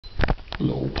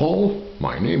Hello, Paul.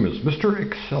 My name is Mr.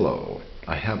 Excello.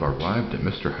 I have arrived at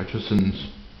Mr.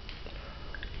 Hutchison's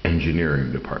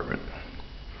engineering department.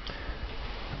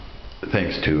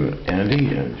 Thanks to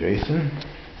Andy and Jason,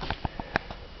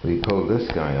 we pulled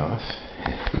this guy off.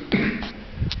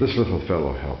 This little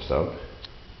fellow helps out.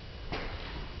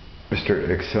 Mr.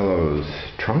 Excello's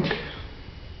trunk?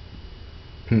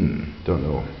 Don't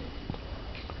know.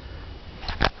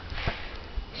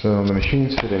 So the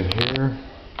machines fit in here.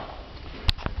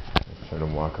 Let's let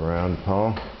him walk around,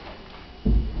 Paul.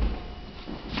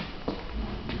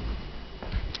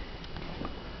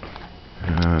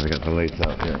 We got the lights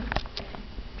out here.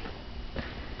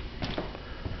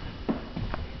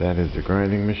 That is the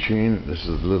grinding machine. This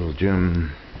is the little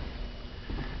gym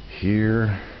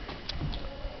here.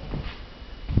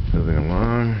 Moving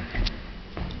along.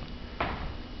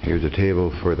 Here's a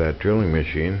table for that drilling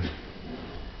machine.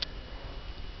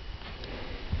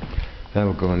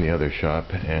 That'll go in the other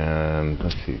shop, and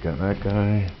let's see, got that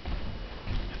guy.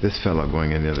 This fellow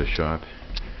going in the other shop.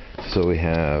 So we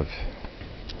have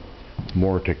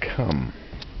more to come.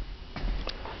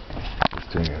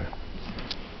 Just doing a...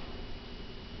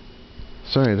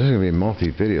 Sorry, this is going to be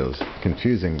multi-videos.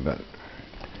 Confusing, but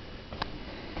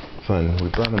fun. We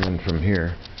brought them in from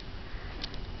here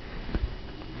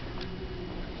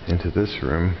into this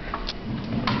room.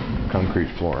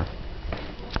 Concrete floor.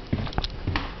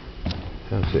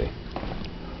 Let's see.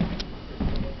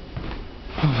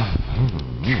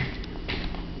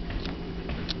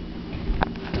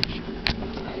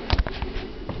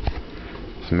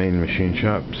 It's the main machine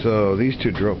shop. So these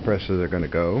two drill presses are going to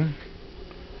go.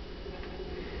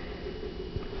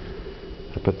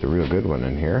 I put the real good one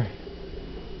in here.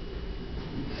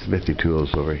 Smithy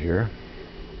tools over here.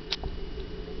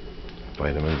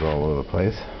 Vitamins all over the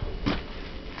place.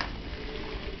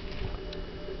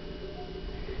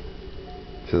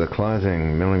 So the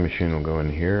closing milling machine will go in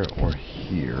here or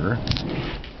here.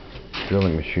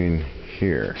 Drilling machine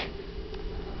here.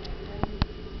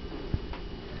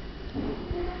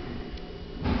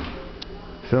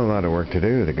 Still a lot of work to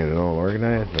do to get it all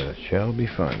organized, but it shall be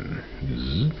fun.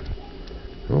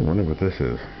 Oh, I wonder what this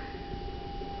is.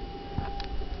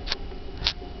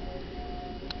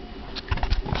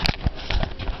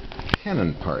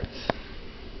 Cannon parts.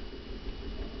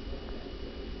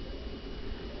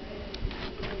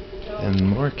 And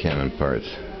more cannon parts.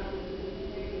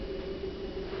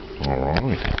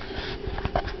 Alright.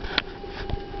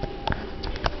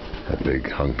 A big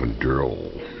hunk of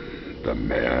drill. The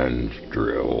man's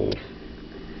drill.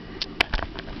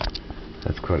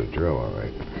 That's quite a drill,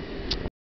 alright.